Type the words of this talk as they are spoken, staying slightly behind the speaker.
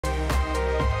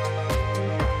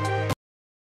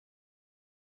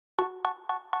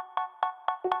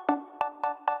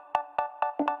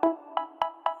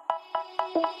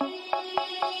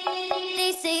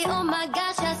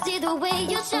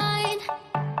shine.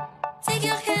 Take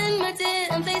your hand, my dear,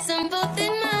 and place them both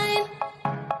in mine.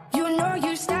 You know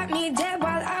you stopped me dead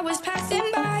while I was passing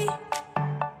by.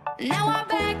 Now I'm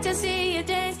back to see you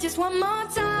dance just one more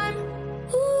time.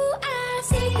 Ooh, I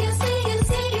see you, see you,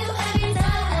 see you every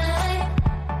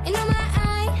time. You know my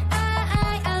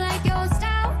I like your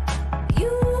style.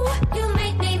 You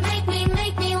make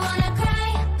me wanna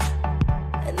cry.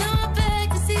 And now I'm back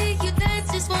to see you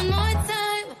dance just one more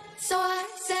time. So I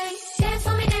say, dance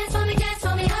for me, dance for me, dance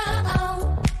for me, oh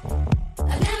oh.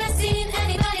 I've never seen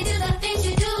anybody do the things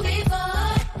you do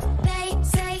before. They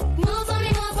say, move for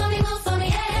me, move for me, move for me,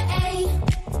 hey, hey.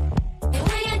 And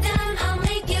when you're done, I'll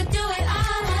make you do it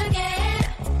all again.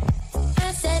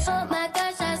 I said, oh my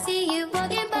gosh, I see you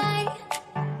walking by.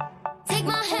 Take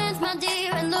my hands, my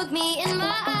dear, and look me in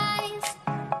my eyes.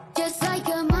 Just like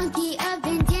a monkey, I've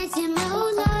been dancing my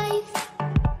whole life.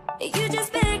 You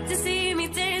just beg to see me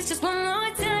dance just one more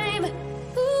time.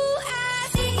 Ooh, I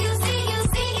see you, see you,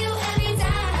 see you every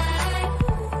time.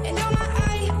 And oh my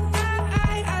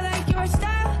I like your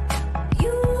style.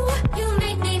 You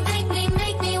make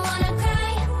me wanna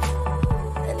cry.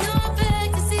 And now I'm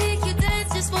back to see you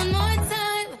dance just one more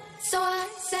time. So I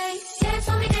say, dance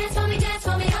for me, dance for me, dance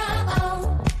for me, oh oh.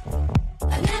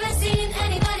 I've never seen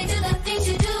anybody do the things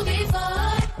you do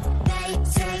before. They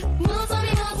say, move for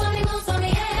me, move for me, move for me,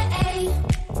 hey, hey.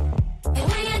 And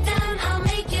when you're done, I'll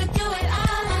make you do it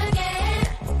all again.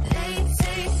 They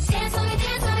say, dance for me,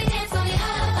 dance for me, dance for me,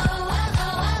 oh oh, oh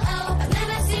oh, oh oh. I've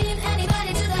never seen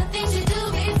anybody do the things you do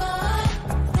before.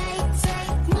 They say,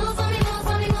 move for me, move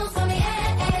for me, move for me, hey,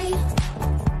 hey.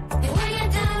 And when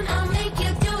you're done, I'll make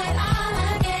you do it all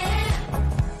again.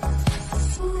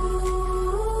 Ooh,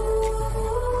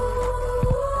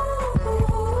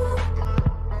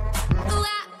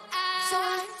 so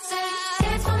I say,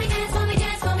 dance for me, dance for me,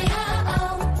 dance for me, oh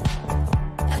oh.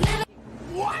 I've never.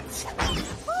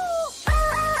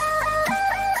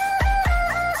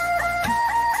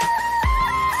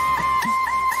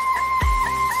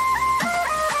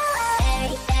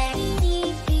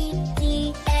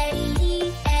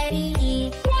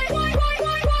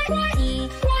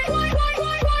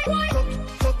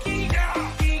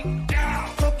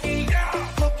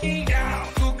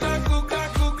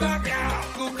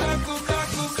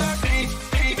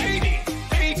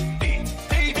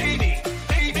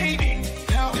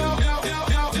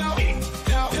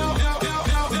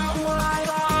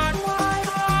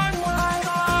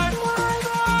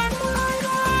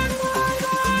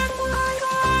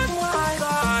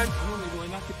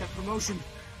 Promotion.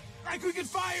 I could get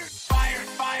fired. Fired,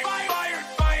 fired, fired,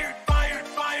 fired, fired, fired,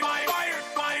 fired,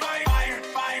 fired, fired,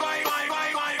 fired,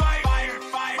 fired, fired,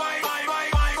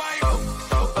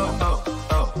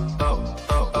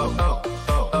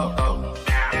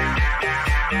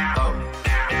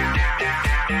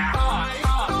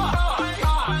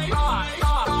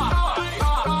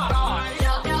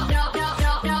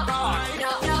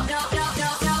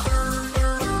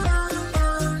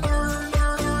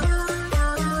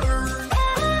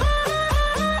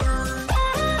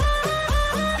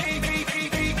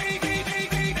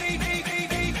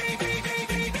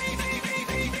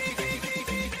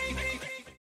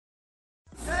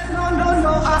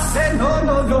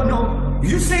 no.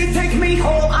 You say take me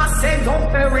home, I said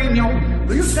don't bury me.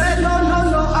 You said no.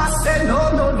 I said no.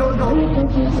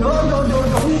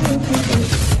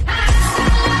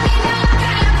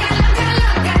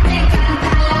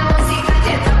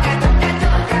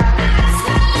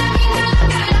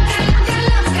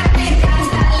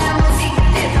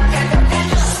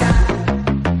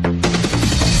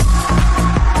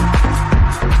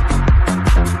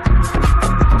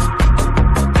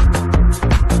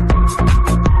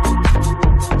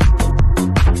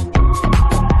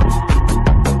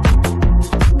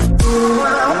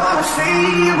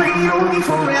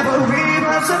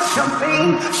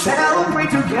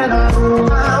 Celebrate together.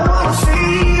 I wanna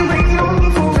see we only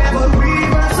forever. We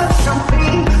rise up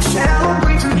champagne.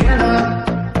 Celebrate together.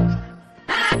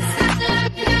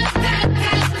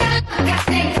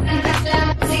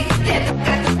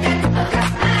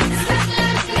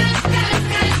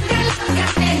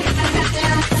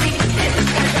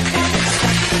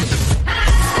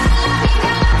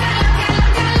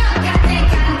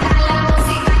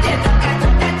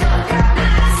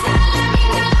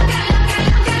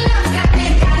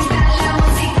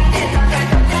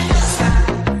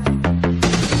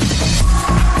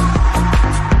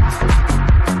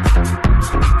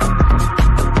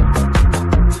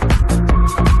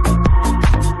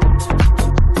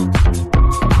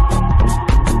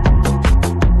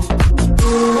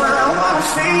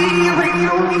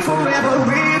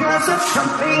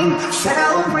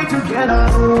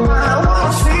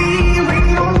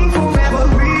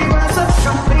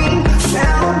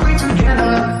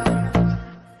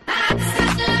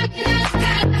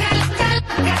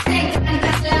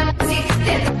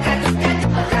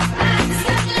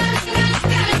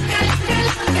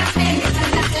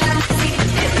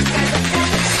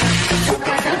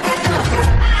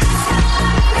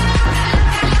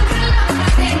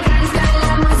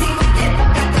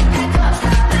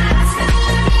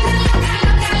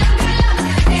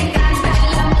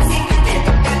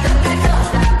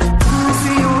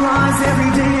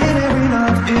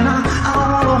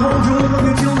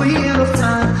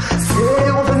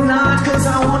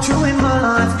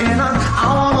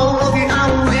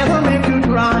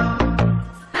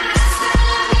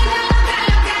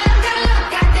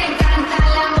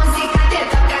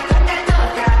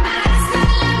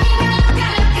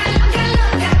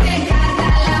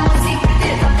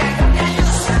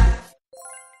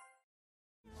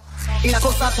 y la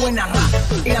cosa suena ra,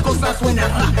 y la cosa suena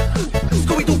ra.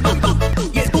 Scooby Doo pam pam,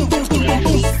 y el pum pum pum pum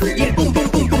pum, y el pum pum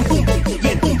pum pum pum, y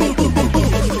el pum pum pum pum pum,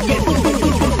 y el pum pum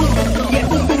pum pum pum, y el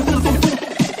pum pum pum pum pum.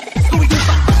 Scooby Doo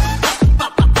pam pam,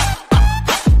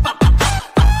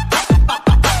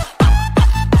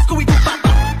 Scooby Doo pam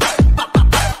pam, Scooby Doo pam.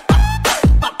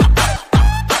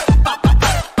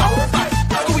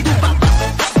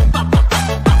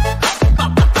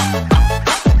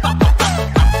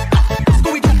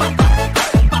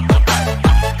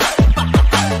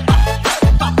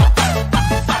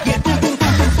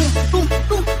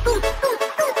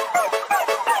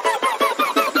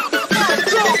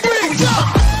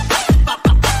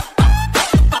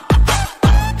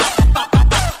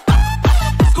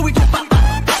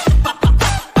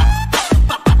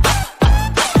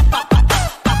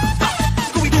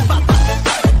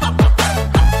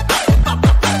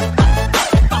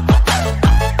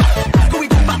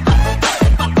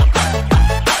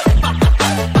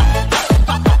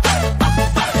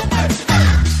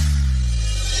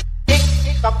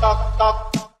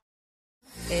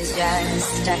 It's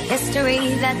just a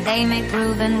history that they may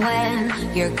prove, and when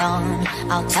you're gone,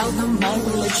 I'll tell them my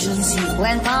religion's you.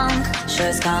 When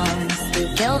punctures come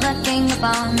to kill the king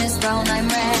upon his throne, I'm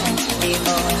ready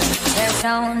for their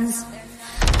stones.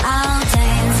 I'll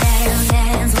dance, dance,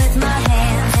 dance with my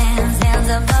hands, hands, hands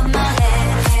above my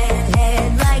head, head,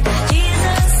 head. Like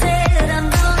Jesus said, I'm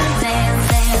gonna dance,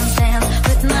 dance, dance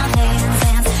with my hands,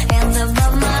 hands, hands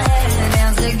above my head.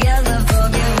 Dance together,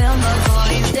 forgive him before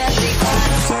he's dead.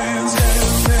 Dance, dance,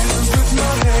 dance with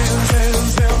my hands,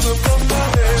 hands, hands above my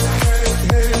head, head,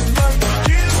 head. Like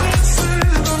Jesus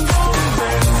said, I'm gonna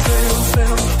dance, dance,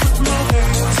 dance with my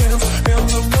hands, hands,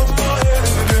 hands above my head.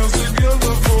 Dance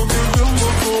together, forgive him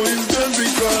before he's dead,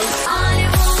 because I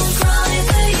won't cry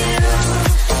for you.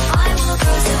 I will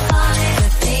crucify the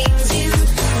things you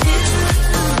do.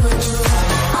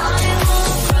 I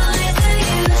won't cry for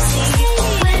you. See,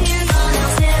 when you're gone,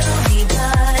 I'll still be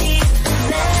bloody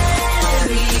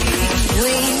Mary.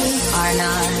 We are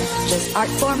not just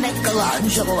art for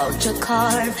Michelangelo to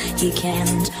carve. He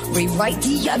can't rewrite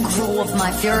the aggro of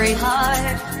my fury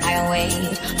heart. I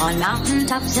wait on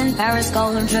mountaintops in Paris,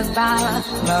 golden Trafalgar,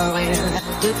 Maria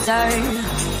to turn.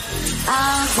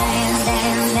 I'll dance,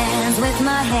 dance, dance with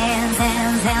my hands,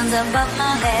 hands, hands above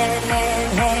my head,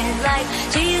 head, head. Like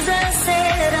Jesus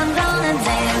said, I'm gonna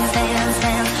dance, dance,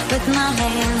 dance with my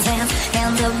hands, hands,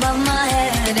 hands above my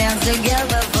head. Dance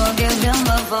together, forgive him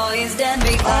before he's dead,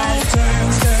 because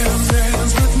dance, dance,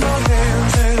 dance with my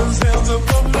hands, hands, hands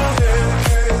above my